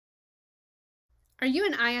Are you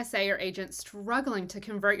an ISA or agent struggling to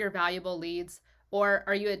convert your valuable leads? Or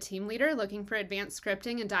are you a team leader looking for advanced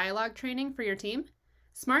scripting and dialogue training for your team?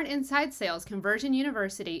 Smart Inside Sales Conversion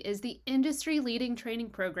University is the industry leading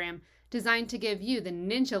training program designed to give you the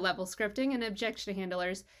ninja level scripting and objection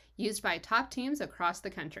handlers used by top teams across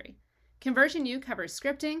the country. Conversion U covers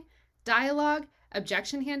scripting, dialogue,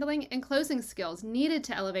 objection handling, and closing skills needed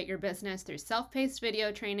to elevate your business through self-paced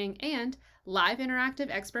video training and live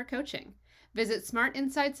interactive expert coaching. Visit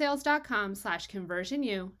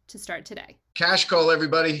smartinsidesales.com/conversionu to start today. Cash call,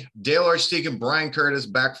 everybody. Dale Archdeacon and Brian Curtis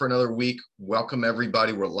back for another week. Welcome,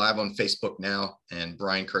 everybody. We're live on Facebook now, and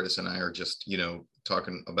Brian Curtis and I are just,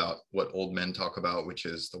 talking about what old men talk about, which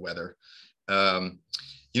is the weather. Brian,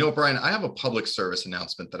 I have a public service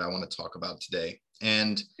announcement that I want to talk about today.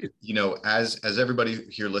 And, as everybody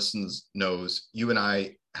here knows, you and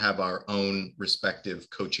I have our own respective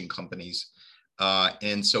coaching companies.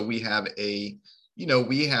 And so we have a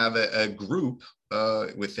group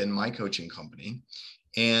within my coaching company.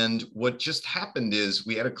 And what just happened is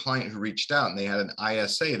we had a client who reached out and they had an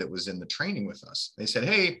ISA that was in the training with us. They said,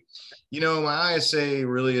 hey, my ISA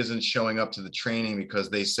really isn't showing up to the training because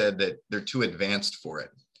they said that they're too advanced for it.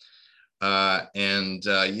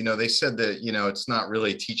 They said that, it's not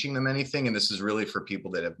really teaching them anything. And this is really for people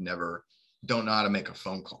that don't know how to make a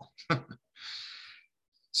phone call.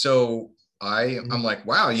 So I'm like,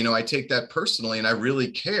 wow, I take that personally, and I really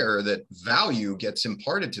care that value gets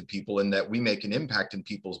imparted to people and that we make an impact in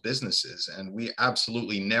people's businesses. And we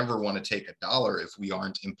absolutely never want to take a dollar if we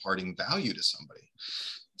aren't imparting value to somebody.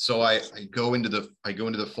 So I go into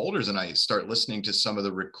the folders and I start listening to some of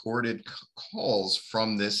the recorded calls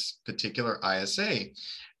from this particular ISA.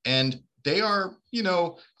 And they are,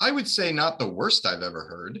 I would say not the worst I've ever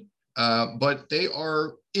heard. But they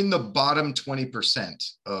are in the bottom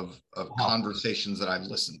 20% of conversations that I've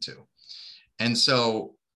listened to. And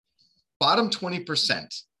so bottom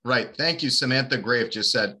 20%, right? Thank you. Samantha Grave just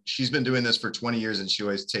said she's been doing this for 20 years and she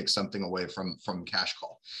always takes something away from cash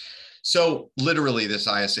call. So literally this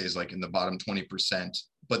ISA is like in the bottom 20%,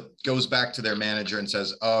 but goes back to their manager and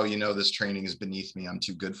says, oh, this training is beneath me. I'm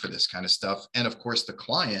too good for this kind of stuff. And of course the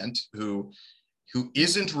client who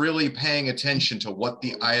isn't really paying attention to what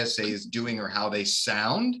the ISA is doing or how they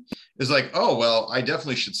sound is like, oh, well, I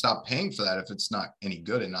definitely should stop paying for that if it's not any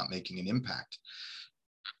good and not making an impact.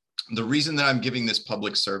 The reason that I'm giving this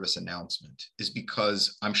public service announcement is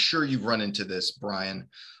because I'm sure you've run into this, Brian,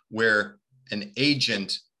 where an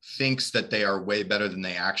agent thinks that they are way better than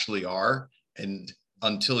they actually are. And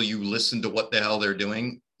until you listen to what the hell they're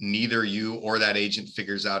doing, neither you or that agent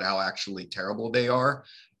figures out how actually terrible they are.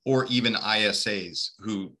 Or even ISAs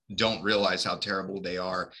who don't realize how terrible they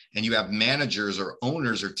are. And you have managers or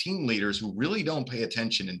owners or team leaders who really don't pay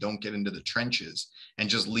attention and don't get into the trenches and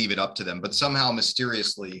just leave it up to them. But somehow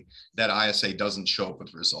mysteriously that ISA doesn't show up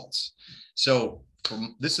with results. So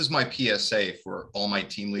this is my PSA for all my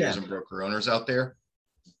team leaders and broker owners out there.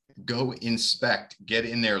 Go inspect, get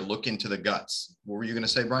in there, look into the guts. What were you going to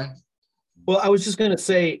say, Brian? Well, I was just going to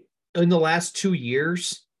say in the last 2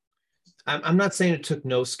 years, I'm not saying it took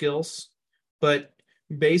no skills, but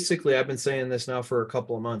basically I've been saying this now for a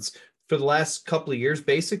couple of months. For the last couple of years,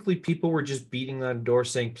 basically people were just beating on the door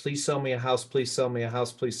saying, please sell me a house, please sell me a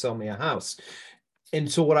house, please sell me a house.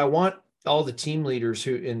 And so what I want all the team leaders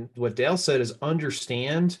who, and what Dale said, is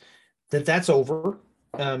understand that that's over.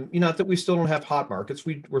 Not that we still don't have hot markets.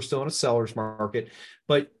 We're still in a seller's market,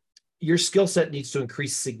 but your skill set needs to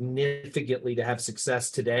increase significantly to have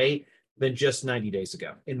success today than just 90 days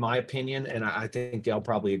ago, in my opinion. And I think Dale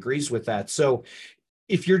probably agrees with that. So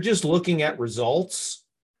if you're just looking at results,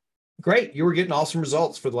 great. You were getting awesome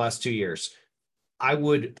results for the last 2 years. I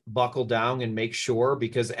would buckle down and make sure,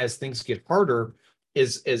 because as things get harder,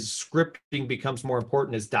 as scripting becomes more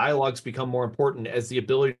important, as dialogues become more important, as the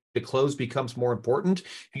ability to close becomes more important,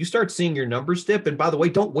 if you start seeing your numbers dip, and by the way,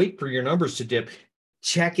 don't wait for your numbers to dip.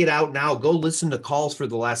 Check it out now. Go listen to calls for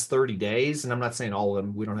the last 30 days. And I'm not saying all of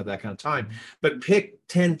them, we don't have that kind of time, but pick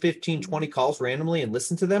 10, 15, 20 calls randomly and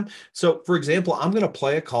listen to them. So for example, I'm going to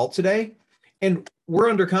play a call today and we're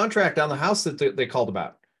under contract on the house that they called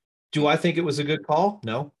about. Do I think it was a good call?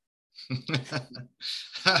 No.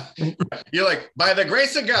 You're like, by the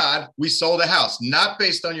grace of God, we sold a house, not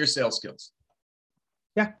based on your sales skills.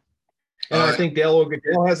 Yeah. And I think Dale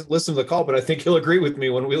hasn't listened to the call, but I think he'll agree with me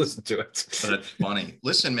when we listen to it. That's funny.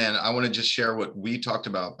 Listen, man, I want to just share what we talked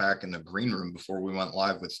about back in the green room before we went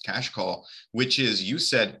live with Cash Call, which is you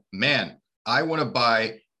said, man, I want to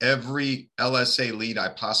buy every LSA lead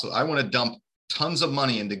I want to dump tons of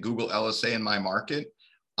money into Google LSA in my market.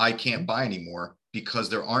 I can't buy anymore. because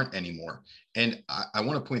there aren't anymore. And I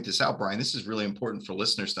want to point this out, Brian. This is really important for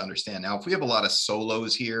listeners to understand. Now, if we have a lot of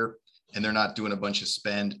solos here and they're not doing a bunch of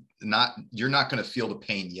spend, you're not going to feel the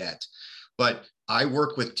pain yet. But I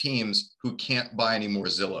work with teams who can't buy any more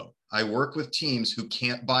Zillow. I work with teams who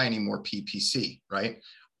can't buy any more PPC, right?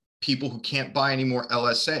 People who can't buy any more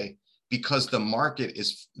LSA, because the market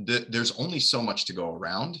there's only so much to go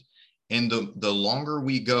around. And the longer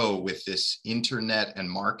we go with this internet and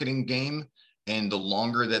marketing game, and the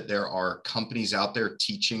longer that there are companies out there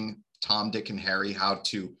teaching Tom, Dick, and Harry how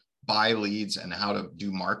to buy leads and how to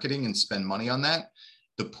do marketing and spend money on that,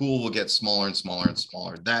 the pool will get smaller and smaller and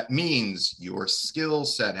smaller. That means your skill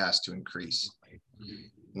set has to increase.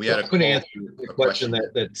 We had a question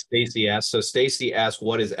that Stacy asked. So Stacy asked,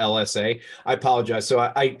 what is LSA? I apologize. So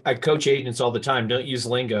I coach agents all the time. Don't use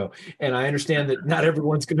lingo. And I understand that not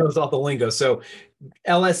everyone's going to know all the lingo. So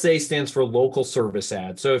LSA stands for local service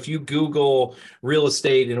ad. So if you Google real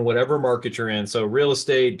estate in whatever market you're in, so real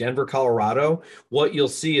estate, Denver, Colorado, what you'll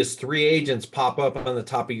see is 3 agents pop up on the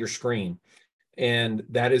top of your screen. And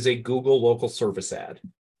that is a Google local service ad.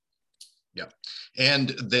 Yeah.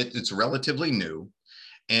 And that it's relatively new.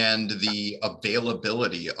 And the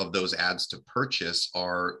availability of those ads to purchase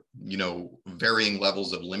are, varying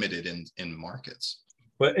levels of limited in markets.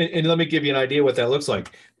 But and let me give you an idea what that looks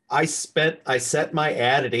like. I set my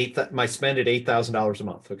ad at my spend at $8,000 a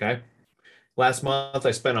month. Okay. Last month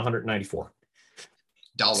I spent $194.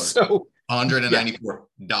 So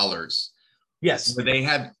 $194. Yes.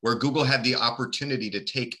 Where Google had the opportunity to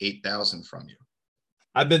take 8,000 from you.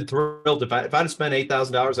 I've been thrilled. If I'd have spent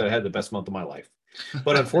 $8,000, I'd had the best month of my life.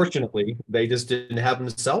 But unfortunately, they just didn't have them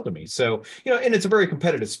to sell to me. So, and it's a very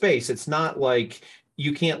competitive space. It's not like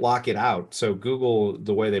you can't lock it out. So Google,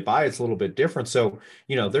 the way they buy, it's a little bit different. So,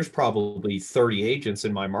 there's probably 30 agents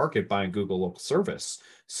in my market buying Google local service.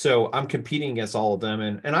 So I'm competing against all of them.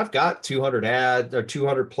 And I've got 200 ads or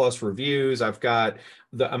 200 plus reviews. I'm at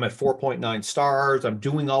 4.9 stars. I'm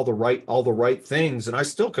doing all the right things. And I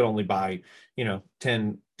still could only buy,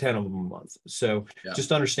 10 of them a month. So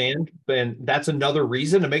just understand. And that's another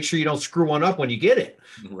reason to make sure you don't screw one up when you get it,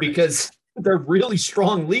 because they're really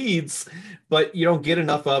strong leads, but you don't get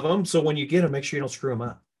enough of them. So when you get them, make sure you don't screw them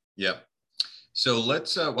up. Yep. So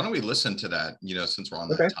let's, why don't we listen to that, since we're on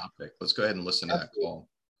that topic, let's go ahead and listen to that call.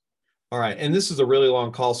 All right. And this is a really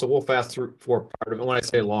long call, so we'll fast through for part of it. When I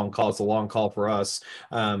say long call, it's a long call for us.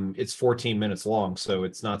 It's 14 minutes long, so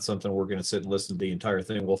it's not something we're going to sit and listen to the entire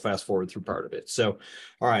thing. We'll fast forward through part of it. So,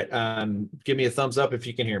 all right. Give me a thumbs up if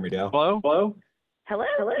you can hear me, Dale. Hello? Hello?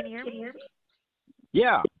 Can you hear me?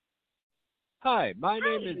 Yeah. Hi, my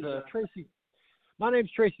name is Tracy. My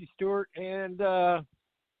name's Tracy Stewart, and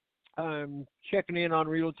I'm checking in on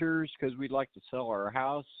realtors because we'd like to sell our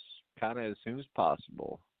house kind of as soon as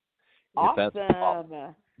possible. Awesome.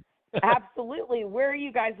 Absolutely. Where are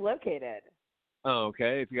you guys located? Oh,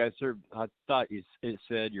 okay. If you guys serve, I thought it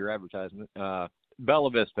said your advertisement,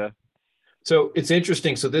 Bella Vista. So it's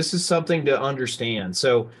interesting. So this is something to understand.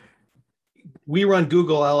 So we run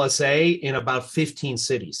Google LSA in about 15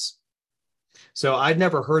 cities. So I'd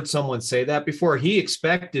never heard someone say that before. He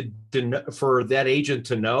expected for that agent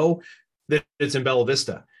to know that it's in Bella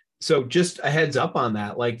Vista. So just a heads up on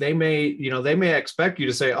that. Like they may expect you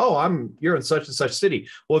to say, oh, you're in such and such city.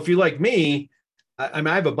 Well, if you're like me, I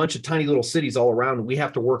have a bunch of tiny little cities all around, and we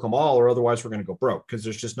have to work them all, or otherwise we're going to go broke because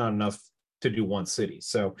there's just not enough to do one city.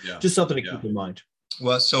 So just something to keep in mind.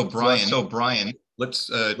 Well, so Brian, let's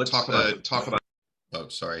talk about. Oh,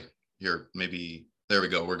 sorry. Here, maybe there we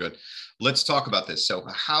go. We're good. Let's talk about this. So,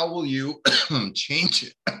 how will you change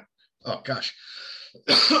it? Oh gosh,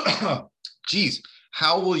 geez.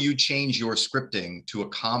 How will you change your scripting to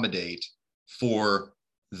accommodate for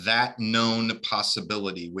that known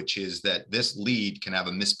possibility, which is that this lead can have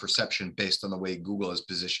a misperception based on the way Google has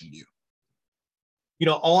positioned you?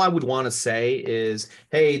 All I would want to say is,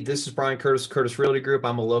 hey, this is Brian Curtis Realty Group.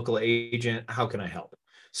 I'm a local agent. How can I help?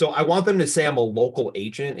 So I want them to say I'm a local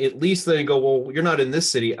agent. At least they go, well, you're not in this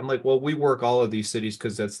city. I'm like, well, we work all of these cities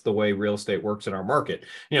because that's the way real estate works in our market.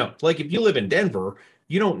 Like if you live in Denver,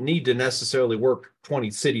 you don't need to necessarily work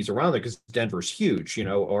 20 cities around there because Denver's huge,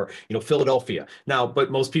 or Philadelphia. Now,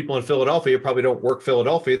 but most people in Philadelphia probably don't work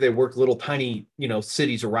Philadelphia. They work little tiny,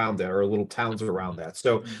 cities around there or little towns around that.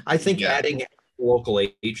 So I think adding a local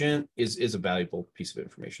agent is a valuable piece of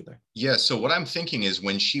information there. Yeah. So what I'm thinking is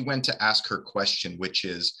when she went to ask her question, which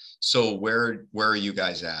is, so where are you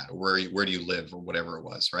guys at? Or where do you live, or whatever it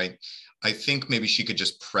was, right? I think maybe she could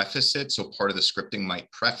just preface it. So part of the scripting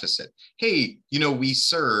might preface it. Hey, we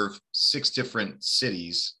serve 6 different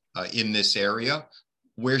cities in this area.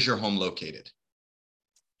 Where's your home located?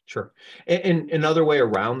 Sure. And another way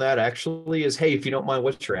around that actually is, hey, if you don't mind,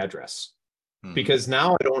 what's your address? Because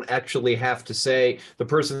now I don't actually have to say, the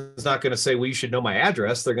person's not going to say, well, you should know my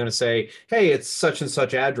address. They're going to say, hey, it's such and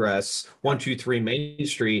such address, 123 Main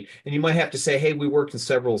Street. And you might have to say, hey, we work in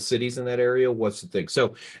several cities in that area. What's the thing?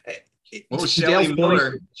 So well, Shelly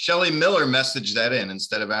Miller messaged that in.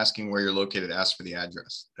 Instead of asking where you're located, ask for the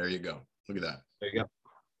address. There you go. Look at that. There you go.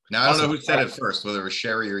 Now, I don't know who said it first, whether it was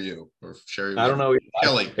Sherry or you, or Sherry. I don't know.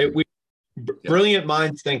 Shelly. Brilliant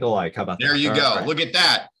minds think alike. How about that? There you go. Right. Look at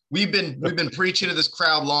that. We've been preaching to this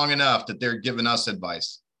crowd long enough that they're giving us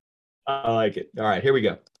advice. I like it. All right, here we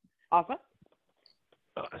go. Awesome.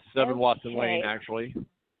 7 Watson Lane, actually.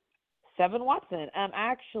 7 Watson.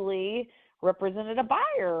 Actually represented a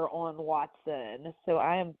buyer on Watson, so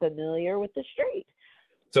I am familiar with the street.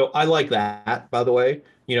 So I like that, by the way.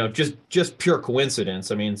 You know, just pure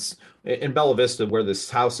coincidence. I mean, in Bella Vista, where this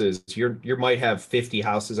house is, you might have 50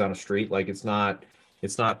 houses on a street. Like it's not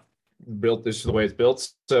built. This is the way it's built.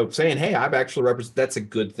 So saying, hey, I've actually that's a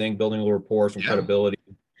good thing. Building a little rapport, some credibility.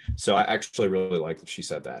 So I actually really like that she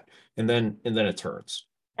said that. And then it turns.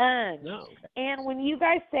 No. And when you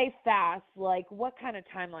guys say fast, like what kind of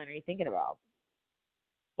timeline are you thinking about?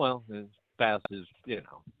 Well, as fast as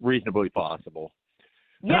reasonably possible.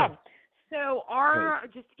 Yeah. So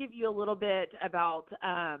just to give you a little bit about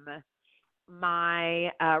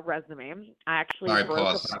my resume, I actually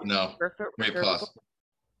pause. No. Wait,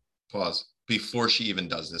 pause. Before she even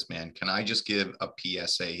does this, man, can I just give a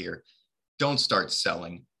PSA here? Don't start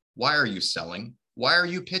selling. Why are you selling? Why are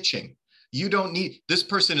you pitching? You don't need, this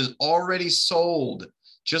person is already sold.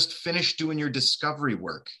 Just finish doing your discovery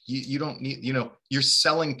work. You don't need, you're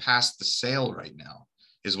selling past the sale right now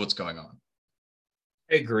is what's going on.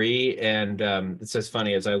 I agree. And it's as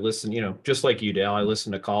funny as I listen, just like you, Dale, I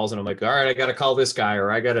listen to calls and I'm like, all right, I got to call this guy,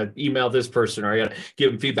 or I got to email this person, or I got to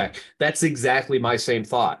give him feedback. That's exactly my same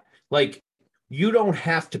thought. Like, you don't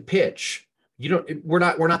have to pitch. We're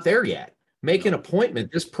not there yet. Make an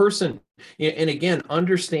appointment. This person, and again,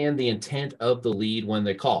 understand the intent of the lead when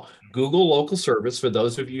they call. Google local service, for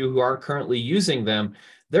those of you who aren't currently using them,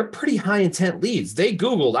 they're pretty high intent leads. They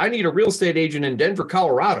Googled, I need a real estate agent in Denver,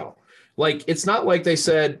 Colorado. Like, it's not like they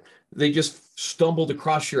said they just stumbled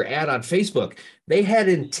across your ad on Facebook. They had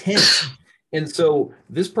intent. And so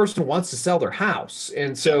this person wants to sell their house.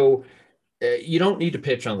 And so you don't need to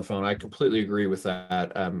pitch on the phone. I completely agree with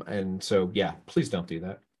that. And so, yeah, please don't do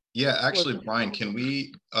that. Yeah, actually, Brian, can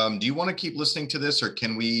we, do you want to keep listening to this, or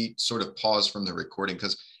can we sort of pause from the recording?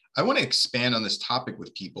 Because I want to expand on this topic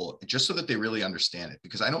with people just so that they really understand it,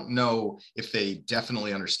 because I don't know if they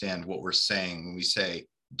definitely understand what we're saying when we say,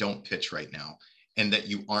 don't pitch right now, and that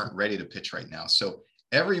you aren't ready to pitch right now. So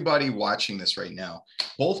everybody watching this right now,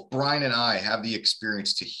 both Brian and I have the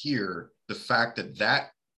experience to hear the fact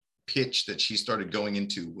that pitch that she started going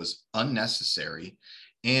into was unnecessary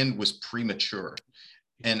and was premature.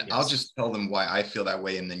 And yes. I'll just tell them why I feel that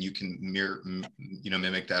way, and then you can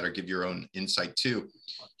mimic that or give your own insight too.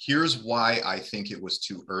 Here's why I think it was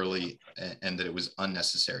too early and that it was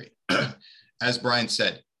unnecessary. As Brian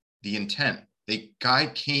said, the intent. The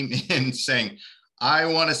guy came in saying, I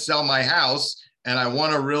want to sell my house and I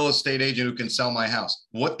want a real estate agent who can sell my house.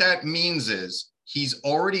 What that means is he's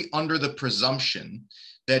already under the presumption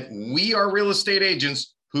that we are real estate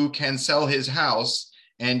agents who can sell his house,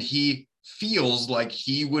 and he feels like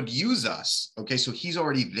he would use us. Okay, so he's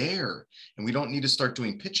already there and we don't need to start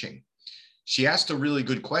doing pitching. She asked a really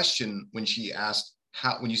good question when she asked,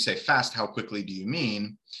 when you say fast, how quickly do you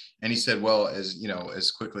mean? And he said, well,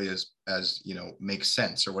 as quickly as makes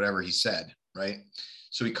sense, or whatever he said, right?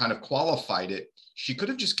 So he kind of qualified it. She could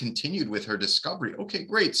have just continued with her discovery. Okay,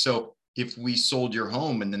 great. So if we sold your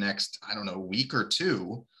home in the next, week or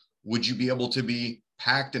two, would you be able to be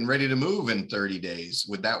packed and ready to move in 30 days?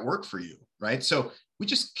 Would that work for you, right? So we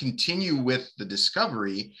just continue with the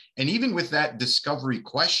discovery. And even with that discovery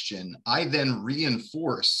question, I then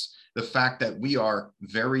reinforce the fact that we are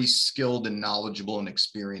very skilled and knowledgeable and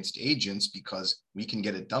experienced agents, because we can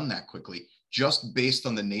get it done that quickly, just based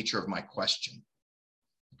on the nature of my question.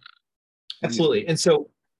 Absolutely. And so,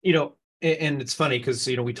 and it's funny because,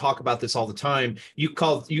 we talk about this all the time.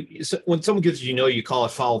 So when someone gives you call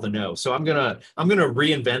it follow the no. So I'm going to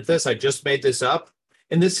reinvent this. I just made this up.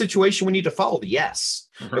 In this situation, we need to follow the yes.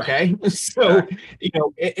 Right. Okay. So,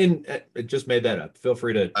 and I just made that up. Feel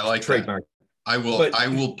free to trademark. I'm going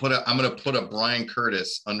to put a Brian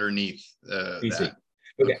Curtis underneath that.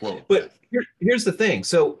 Okay. Quote. But Here's the thing.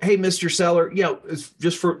 So, hey, Mr. Seller, it's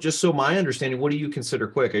just so my understanding, what do you consider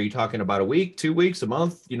quick? Are you talking about a week, 2 weeks, a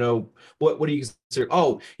month? What do you consider?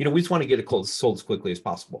 Oh, we just want to get it sold as quickly as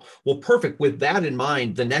possible. Well, perfect. With that in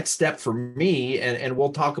mind, the next step for me, and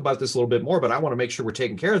we'll talk about this a little bit more, but I want to make sure we're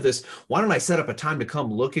taking care of this. Why don't I set up a time to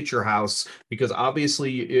come look at your house? Because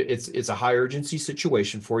obviously it's a high urgency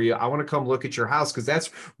situation for you. I want to come look at your house because that's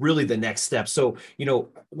really the next step. So,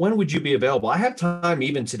 when would you be available? I have time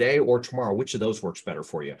even today or tomorrow. Which of those works better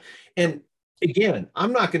for you? And again,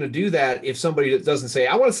 I'm not going to do that if somebody doesn't say,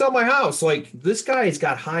 I want to sell my house. Like, this guy's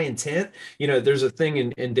got high intent. There's a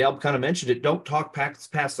thing, and Dale kind of mentioned it, don't talk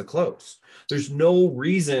past the close. There's no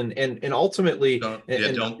reason. And ultimately, don't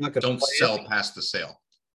sell past the sale.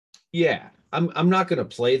 Yeah. I'm not going to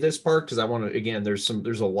play this part because I want to, again, there's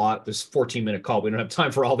a lot, this 14-minute call. We don't have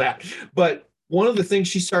time for all that. But one of the things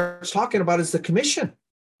she starts talking about is the commission.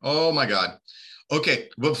 Oh my God. Okay,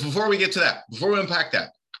 but before we get to that, before we unpack that,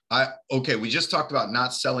 we just talked about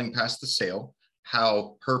not selling past the sale,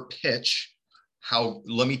 how her pitch,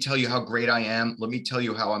 let me tell you how great I am. Let me tell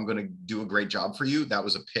you how I'm going to do a great job for you. That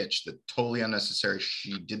was a pitch that totally unnecessary.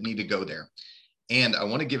 She didn't need to go there. And I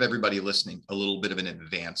want to give everybody listening a little bit of an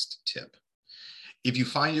advanced tip. If you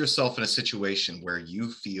find yourself in a situation where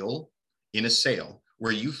you feel in a sale,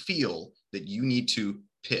 where you feel that you need to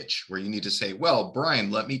pitch, where you need to say, well,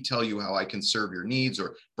 Brian, let me tell you how I can serve your needs,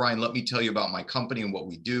 or Brian, let me tell you about my company and what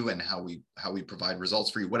we do and how we provide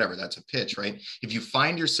results for you, whatever, that's a pitch, right? If you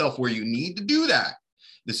find yourself where you need to do that,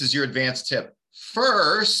 this is your advanced tip.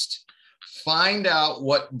 First, find out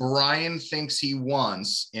what Brian thinks he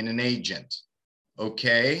wants in an agent,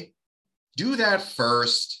 okay? Do that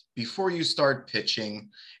first before you start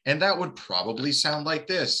pitching, and that would probably sound like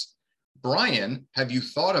this. Brian, have you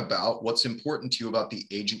thought about what's important to you about the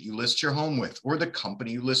agent you list your home with or the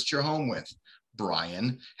company you list your home with?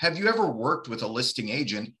 Brian, have you ever worked with a listing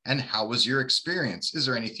agent, and how was your experience? Is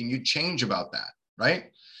there anything you'd change about that,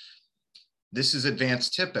 right? This is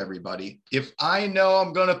advanced tip, everybody. If I know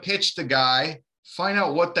I'm going to pitch the guy, find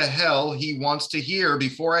out what the hell he wants to hear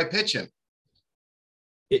before I pitch him.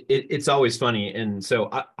 It's always funny. And so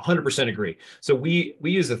I 100% agree. So we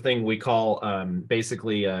use a thing we call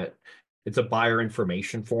basically it's a buyer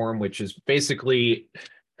information form, which is basically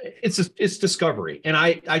it's discovery. And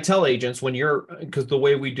I tell agents because the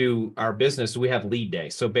way we do our business, we have lead day.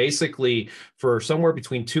 So basically for somewhere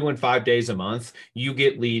between 2 and 5 days a month, you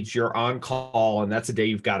get leads, you're on call, and that's a day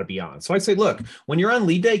you've got to be on. So I say, look, when you're on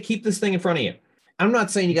lead day, keep this thing in front of you. I'm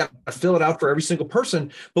not saying you got to fill it out for every single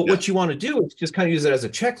person, but what you want to do is just kind of use it as a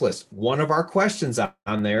checklist. One of our questions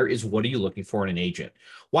on there is, what are you looking for in an agent?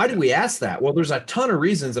 Why do we ask that? Well, there's a ton of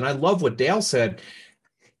reasons. And I love what Dale said.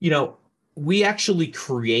 We actually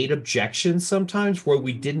create objections sometimes where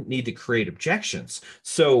we didn't need to create objections.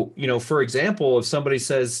 So, for example, if somebody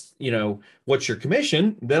says, what's your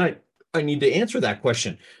commission? Then I need to answer that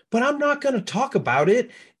question, but I'm not going to talk about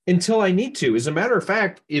it until I need to. As a matter of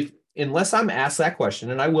fact, unless I'm asked that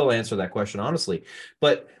question, and I will answer that question honestly,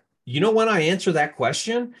 but when I answer that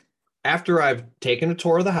question, after I've taken a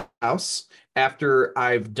tour of the house, after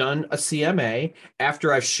I've done a CMA,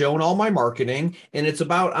 after I've shown all my marketing, and it's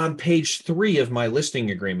about on page 3 of my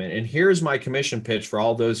listing agreement. And here's my commission pitch for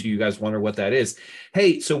all those of you guys wonder what that is.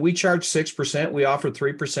 Hey, so we charge 6%. We offer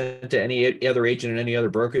 3% to any other agent and any other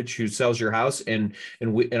brokerage who sells your house, and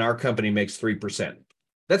our company makes 3%.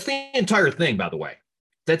 That's the entire thing, by the way.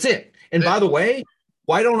 That's it. And by the way,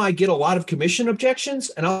 why don't I get a lot of commission objections?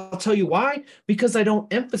 And I'll tell you why, because I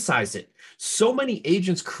don't emphasize it. So many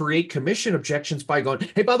agents create commission objections by going,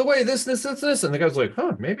 hey, by the way, this. And the guy's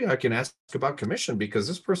like, maybe I can ask about commission because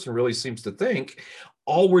this person really seems to think.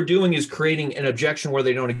 All we're doing is creating an objection where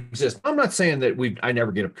they don't exist. I'm not saying that I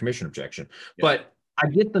never get a commission objection, but I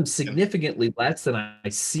get them significantly less than I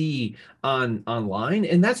see online.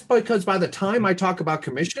 And that's because by the time I talk about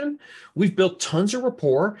commission, we've built tons of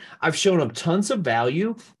rapport. I've shown them tons of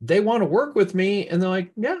value. They want to work with me. And they're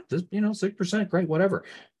like, yeah, 6%, great, whatever.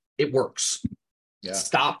 It works. Yeah.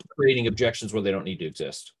 Stop creating objections where they don't need to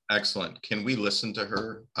exist. Excellent. Can we listen to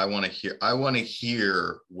her? I want to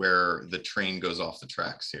hear where the train goes off the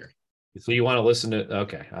tracks here. So you want to listen to,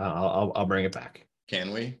 okay, I'll bring it back.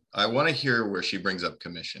 Can we? I want to hear where she brings up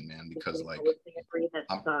commission, man, because listing agreement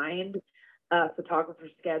signed, photographer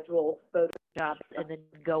scheduled, photo jobs, and then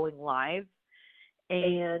going live.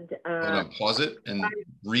 And hold on, pause it and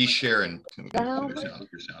reshare and your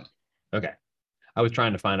sound. Okay. I was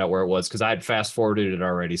trying to find out where it was because I had fast forwarded it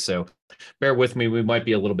already. So bear with me. We might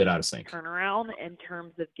be a little bit out of sync. Turnaround in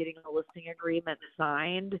terms of getting a listing agreement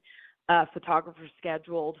signed, photographer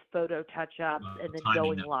scheduled, photo touch-ups, and then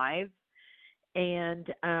going live.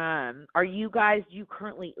 And are you guys, do you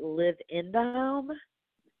currently live in the home?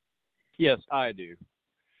 Yes, I do.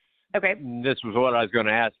 Okay. This was what I was going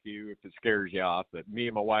to ask you if it scares you off, but me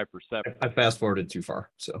and my wife are separate. I fast forwarded too far.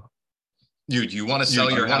 So You want to sell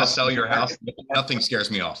your house? Sell your house? Nothing scares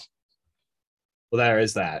me off. well, there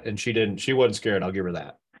is that. And she wasn't scared. I'll give her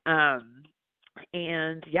that.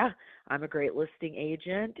 And yeah, I'm a great listing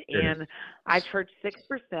agent, and I charge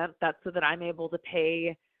 6%. That's so that I'm able to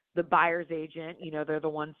pay the buyer's agent. You know, they're the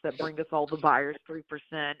ones that bring us all the buyers, 3%,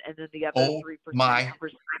 and then the other 3%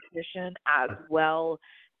 covers commission, as well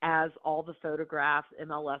as all the photographs,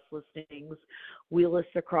 MLS listings. We list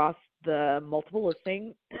across the multiple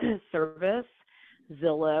listing service,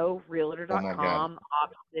 Zillow, Realtor.com,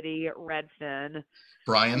 Opcity, Redfin.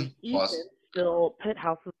 Brian, still put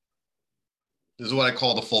houses. This is what I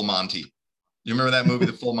call the full Monty. You remember that movie,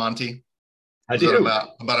 The Full Monty? I do.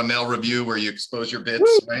 About a mail review where you expose your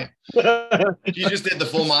bits, right? She just did the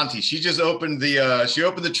full Monty. She just opened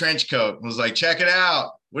the trench coat and was like, check it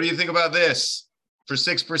out. What do you think about this for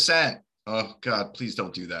 6%? Oh God, please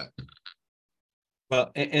don't do that.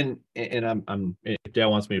 Well, and I'm if Dale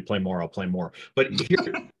wants me to play more, I'll play more. But I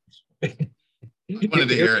wanted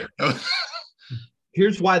to hear it.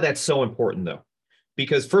 Here's why that's so important, though,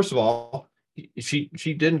 because first of all, she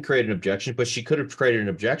didn't create an objection, but she could have created an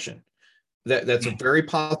objection. That's a very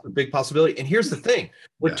big possibility. And here's the thing: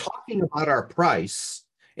 we're talking about our price.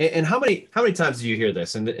 And how many times do you hear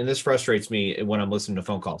this? And this frustrates me when I'm listening to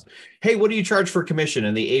phone calls. Hey, what do you charge for commission?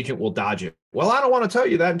 And the agent will dodge it. Well, I don't want to tell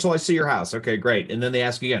you that until I see your house. Okay, great. And then they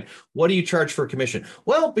ask again, what do you charge for commission?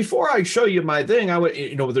 Well, before I show you my thing, I would,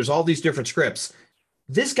 there's all these different scripts.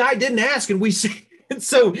 This guy didn't ask, and we see.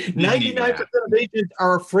 So 99% of agents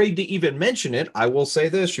are afraid to even mention it. I will say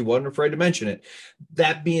this, she wasn't afraid to mention it.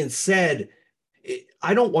 That being said,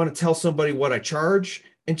 I don't want to tell somebody what I charge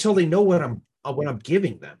until they know what I'm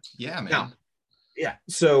giving them. Yeah, man. Now, yeah.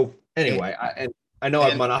 So anyway, I know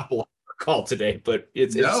I've monopolized our call today, but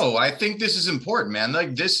I think this is important, man.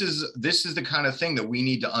 Like this is the kind of thing that we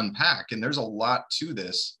need to unpack. And there's a lot to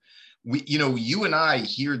this. You and I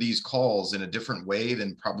hear these calls in a different way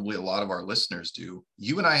than probably a lot of our listeners do.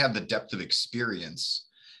 You and I have the depth of experience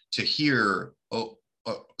to hear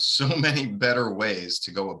so many better ways to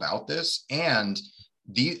go about this. And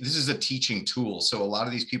this is a teaching tool. So a lot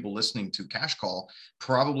of these people listening to Cash Call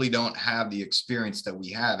probably don't have the experience that we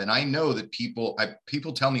have. And I know that people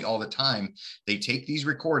tell me all the time, they take these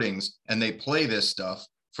recordings and they play this stuff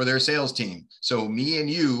for their sales team. So me and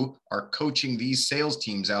you are coaching these sales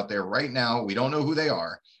teams out there right now. We don't know who they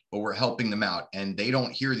are, but we're helping them out, and they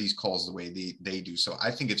don't hear these calls the way they do. So I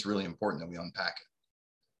think it's really important that we unpack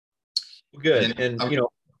it. Good. And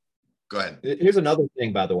go ahead. Here's another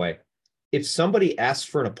thing, by the way. If somebody asks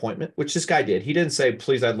for an appointment, which this guy did, he didn't say,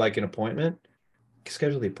 please, I'd like an appointment.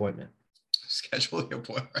 Schedule the appointment. Schedule the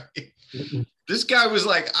appointment. Right? This guy was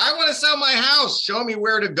like, I want to sell my house. Show me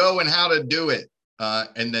where to go and how to do it.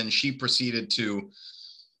 And then she proceeded to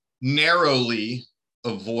narrowly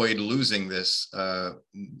avoid losing this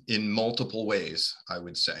in multiple ways, I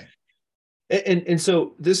would say. And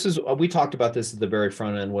so this is, we talked about this at the very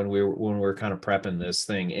front end when we were kind of prepping this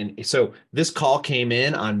thing. And so this call came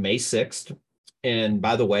in on May 6th. And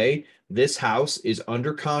by the way, this house is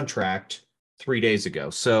under contract 3 days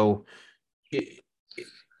ago. So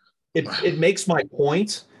it makes my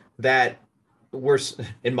point that we're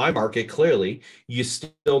in my market, clearly, you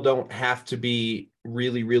still don't have to be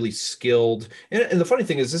really, really skilled. And the funny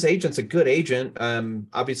thing is, this agent's a good agent.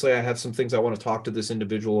 Obviously, I have some things I want to talk to this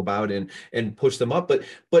individual about and push them up.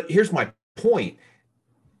 But here's my point.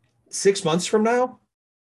 6 months from now,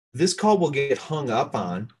 this call will get hung up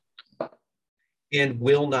on and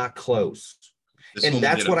will not close. And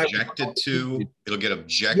that's what it'll get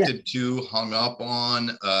objected to, hung up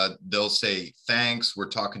on. They'll say, thanks. We're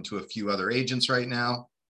talking to a few other agents right now.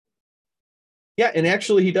 Yeah. And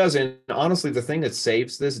actually he does. And honestly, the thing that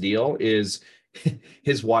saves this deal is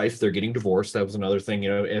his wife. They're getting divorced. That was another thing.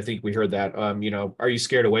 I think we heard that. Are you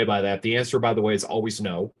scared away by that? The answer, by the way, is always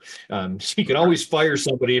no. She can always fire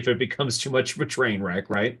somebody if it becomes too much of a train wreck.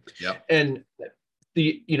 Right. Yep. And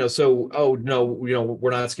we're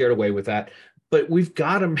not scared away with that. But we've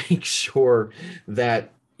got to make sure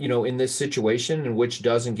that, in this situation, in which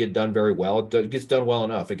doesn't get done very well, it gets done well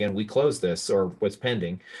enough. Again, we close this or what's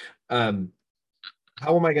pending. How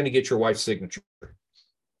am I going to get your wife's signature?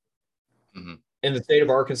 Mm-hmm. In the state of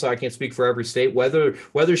Arkansas, I can't speak for every state,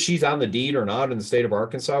 whether she's on the deed or not. In the state of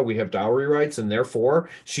Arkansas, we have dowry rights, and therefore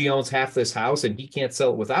she owns half this house and he can't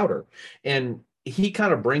sell it without her. And he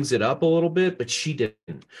kind of brings it up a little bit, but she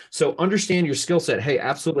didn't. So understand your skill set. Hey,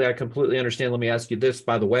 absolutely, I completely understand. Let me ask you this,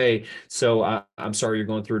 by the way. So I'm sorry you're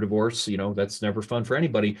going through a divorce. That's never fun for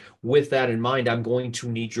anybody. With that in mind, I'm going to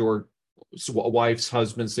need your wife's,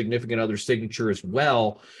 husband's, significant other signature as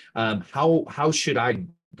well. How should I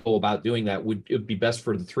go about doing that? Would it be best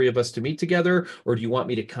for the three of us to meet together, or do you want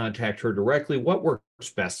me to contact her directly? What works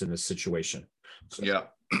best in this situation? So. Yeah.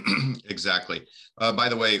 Exactly. By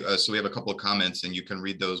the way, so we have a couple of comments, and you can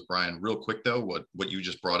read those, Brian. Real quick though, what you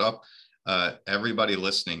just brought up, everybody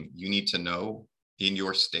listening, you need to know in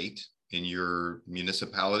your state, in your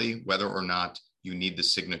municipality, whether or not you need the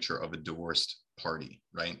signature of a divorced party,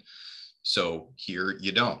 right? So here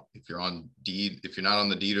you don't. If you're not on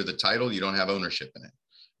the deed or the title, you don't have ownership in it.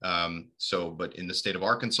 But in the state of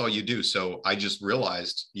Arkansas, you do. So I just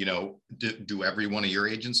realized, do every one of your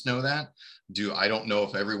agents know that? I don't know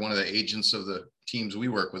if every one of the agents of the teams we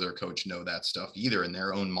work with or coach know that stuff either in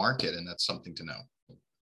their own market. And that's something to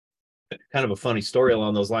know. Kind of a funny story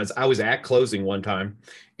along those lines. I was at closing one time,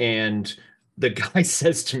 and the guy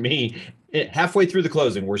says to me, halfway through the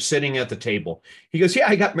closing, we're sitting at the table. He goes, "Yeah,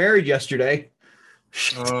 I got married yesterday."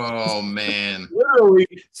 Oh man. Literally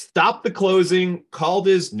stopped the closing, called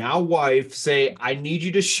his now wife, say, "I need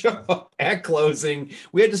you to show up at closing."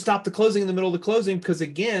 We had to stop the closing in the middle of the closing because,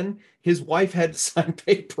 again, his wife had to sign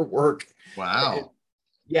paperwork. Wow.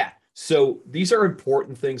 Yeah. So these are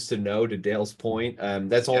important things to know, to Dale's point.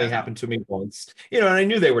 That's only happened to me once, and I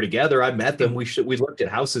knew they were together. I met them. We looked at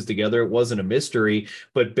houses together. It wasn't a mystery,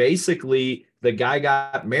 but basically the guy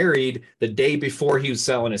got married the day before he was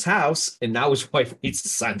selling his house, and now his wife needs to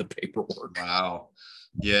sign the paperwork. Wow.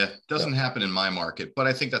 Yeah. Doesn't happen in my market, but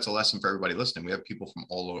I think that's a lesson for everybody listening. We have people from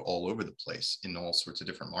all over the place in all sorts of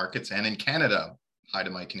different markets, and in Canada. Hi to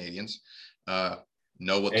my Canadians.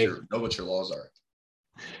 Know what your laws are.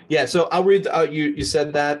 Yeah, so I'll read. You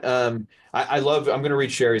said that. I love. I'm going to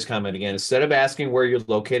read Sherry's comment again. Instead of asking where you're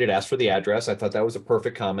located, ask for the address. I thought that was a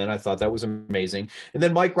perfect comment. I thought that was amazing. And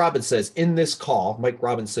then Mike Robbins says in this call,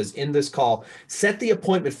 set the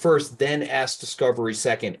appointment first, then ask discovery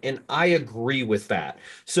second. And I agree with that.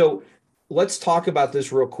 So let's talk about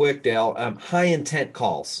this real quick, Dale. High intent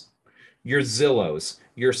calls, your Zillows,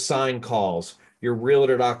 your sign calls, your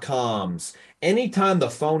realtor.coms. Anytime the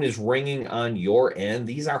phone is ringing on your end,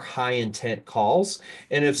 these are high intent calls.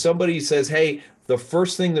 And if somebody says, "Hey, the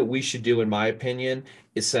first thing that we should do, in my opinion,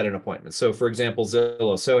 is set an appointment." So for example,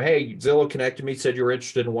 Zillow. So, "Hey, Zillow connected me, said you were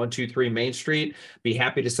interested in 123 Main Street. Be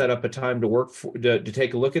happy to set up a time to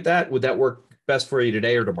take a look at that. Would that work best for you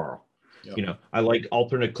today or tomorrow?" Yep. I like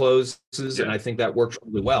alternate closes, and I think that works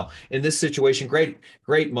really well. In this situation,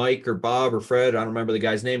 great, Mike or Bob or Fred, I don't remember the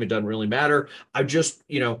guy's name. It doesn't really matter. I just,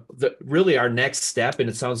 really our next step, and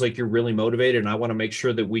it sounds like you're really motivated, and I want to make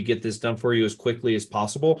sure that we get this done for you as quickly as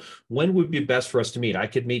possible. When would be best for us to meet? I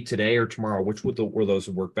could meet today or tomorrow. Which would those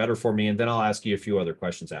work better for me? And then I'll ask you a few other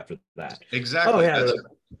questions after that. Exactly. Oh, yeah.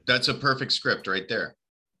 That's a perfect script right there.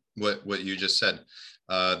 What you just said.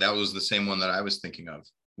 That was the same one that I was thinking of,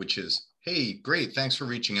 which is, "Hey, great. Thanks for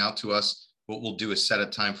reaching out to us. What we'll do is set a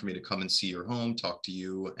time for me to come and see your home, talk to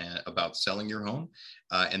you about selling your home,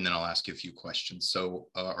 and then I'll ask you a few questions. So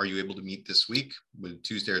are you able to meet this week? Would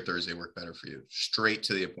Tuesday or Thursday work better for you?" Straight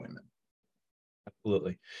to the appointment.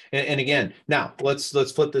 Absolutely. And again, now let's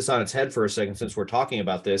flip this on its head for a second, since we're talking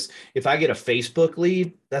about this. If I get a Facebook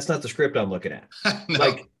lead, that's not the script I'm looking at.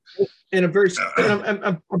 No. And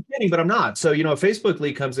I'm kidding, but I'm not. So, a Facebook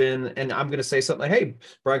lead comes in, and I'm going to say something like, "Hey,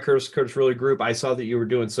 Brian Curtis Realty Group, I saw that you were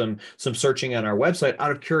doing some searching on our website.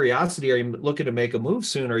 Out of curiosity, are you looking to make a move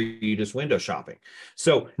soon, or are you just window shopping?"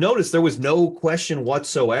 So notice there was no question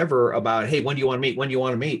whatsoever about, "Hey, when do you want to meet? When do you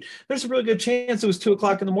want to meet?" There's a really good chance it was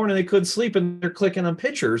 2:00 in the morning. They couldn't sleep, and they're clicking on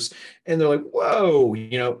pictures, and they're like, "Whoa!"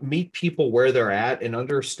 Meet people where they're at and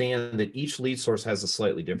understand that each lead source has a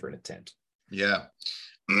slightly different intent. Yeah.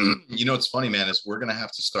 It's funny, man, is we're going to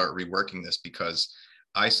have to start reworking this, because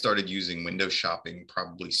I started using window shopping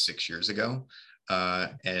probably 6 years ago.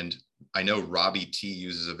 And I know Robbie T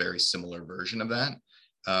uses a very similar version of that.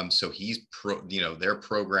 So he's they're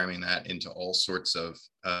programming that into all sorts of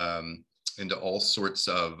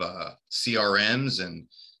CRMs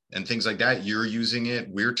and things like that. You're using it.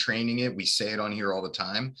 We're training it. We say it on here all the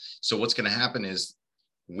time. So what's going to happen is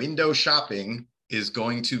window shopping is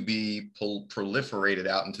going to be proliferated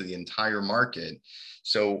out into the entire market.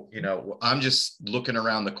 So, I'm just looking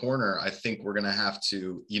around the corner. I think we're going to have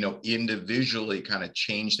to, individually kind of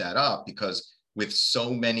change that up, because with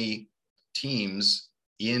so many teams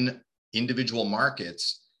in individual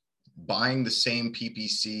markets buying the same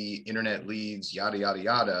PPC, internet leads, yada, yada,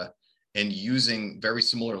 yada, and using very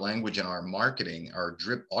similar language in our marketing, our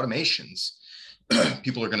drip automations,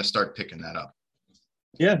 people are going to start picking that up.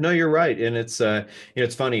 Yeah, no, you're right. And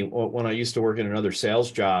it's funny, when I used to work in another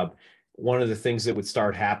sales job, one of the things that would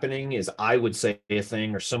start happening is I would say a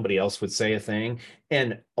thing or somebody else would say a thing.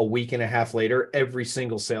 And a week and a half later, every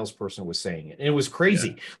single salesperson was saying it. And it was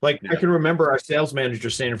crazy. Like I can remember our sales manager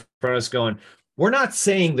saying in front of us going, "We're not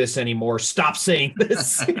saying this anymore. Stop saying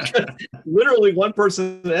this." Literally one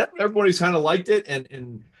person, everybody's kind of liked it.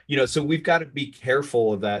 And so we've got to be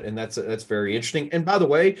careful of that. And that's very interesting. And by the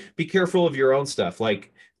way, be careful of your own stuff.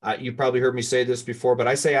 Like you probably heard me say this before, but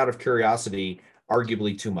I say out of curiosity,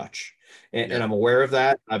 arguably too much. And I'm aware of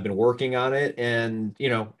that. I've been working on it. And,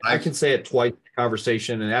 I can say it twice in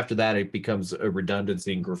conversation. And after that, it becomes a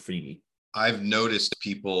redundancy and graffiti. I've noticed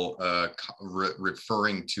people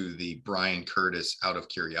referring to the Brian Curtis out of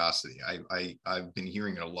curiosity. I've been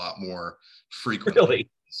hearing it a lot more frequently. Really?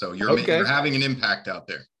 So you're having an impact out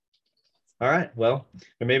there. All right. Well,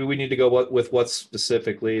 and maybe we need to go with what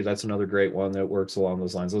specifically. That's another great one that works along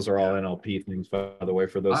those lines. Those are all NLP things, by the way,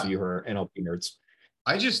 for those of you who are NLP nerds.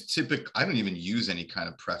 I don't even use any kind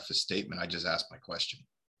of preface statement. I just ask my question.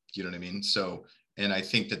 You know what I mean? So, and I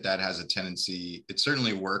think that has a tendency, it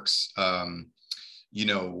certainly works,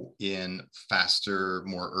 in faster,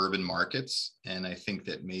 more urban markets. And I think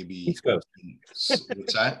that maybe East Coast.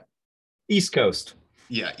 What's that? East Coast.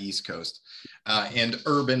 Yeah, East Coast and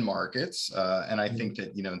urban markets. And I think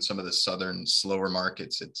that, in some of the southern, slower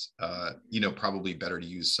markets, it's, probably better to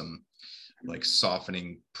use some like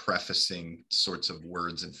softening, prefacing sorts of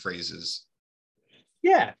words and phrases.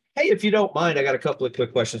 Yeah. Hey, if you don't mind, I got a couple of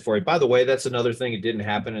quick questions for you. By the way, that's another thing that didn't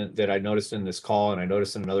happen that I noticed in this call, and I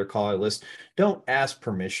noticed in another call I list. Don't ask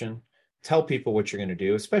permission. Tell people what you're going to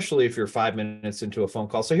do, especially if you're 5 minutes into a phone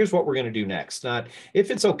call. So here's what we're going to do next. Not if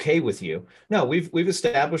it's okay with you. No, we've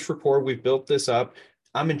established rapport. We've built this up.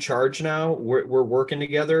 I'm in charge now. We're working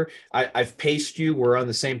together. I've paced you. We're on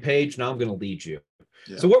the same page. Now I'm going to lead you.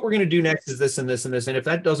 Yeah. So what we're going to do next is this and this and this. And if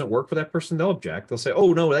that doesn't work for that person, they'll object. They'll say,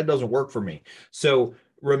 "Oh, no, that doesn't work for me." So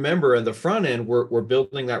remember, on the front end, we're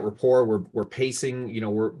building that rapport. We're pacing,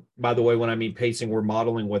 by the way, when I mean pacing, we're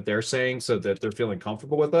modeling what they're saying so that they're feeling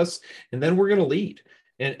comfortable with us. And then we're going to lead.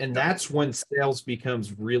 And that's when sales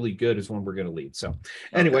becomes really good, is when we're going to lead. So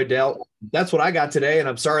anyway, Dale, that's what I got today. And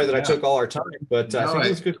I'm sorry that I took all our time, but I think it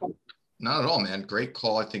was a good call. Not at all, man. Great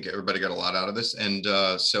call. I think everybody got a lot out of this. And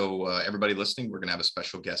so everybody listening, we're going to have a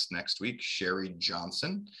special guest next week, Sherry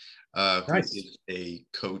Johnson, who is a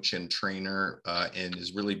coach and trainer and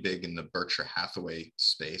is really big in the Berkshire Hathaway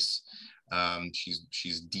space.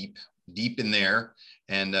 She's deep in there,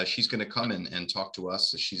 and she's going to come in and talk to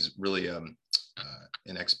us. She's really an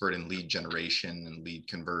expert in lead generation and lead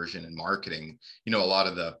conversion and marketing, a lot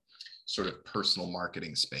of the sort of personal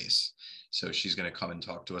marketing space. So she's going to come and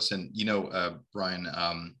talk to us. And, Brian,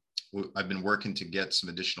 I've been working to get some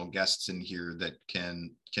additional guests in here that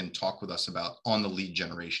can talk with us about on the lead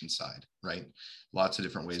generation side, right? Lots of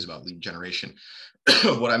different ways about lead generation.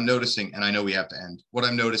 What I'm noticing, and I know we have to end, what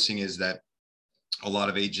I'm noticing is that a lot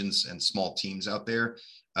of agents and small teams out there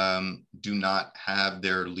do not have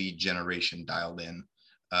their lead generation dialed in.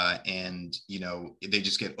 And, they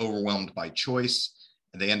just get overwhelmed by choice.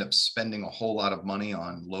 They end up spending a whole lot of money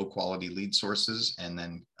on low quality lead sources and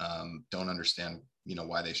then don't understand,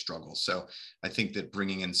 why they struggle. So I think that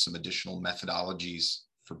bringing in some additional methodologies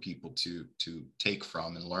for people to take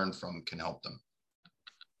from and learn from can help them.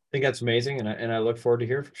 I think that's amazing. And I look forward to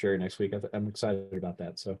hearing from Sherry next week. I'm excited about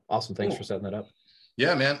that. So awesome. Thanks for setting that up.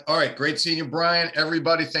 Yeah, man. All right. Great seeing you, Brian.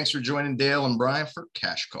 Everybody, thanks for joining Dale and Brian for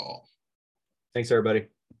Cash Call. Thanks, everybody.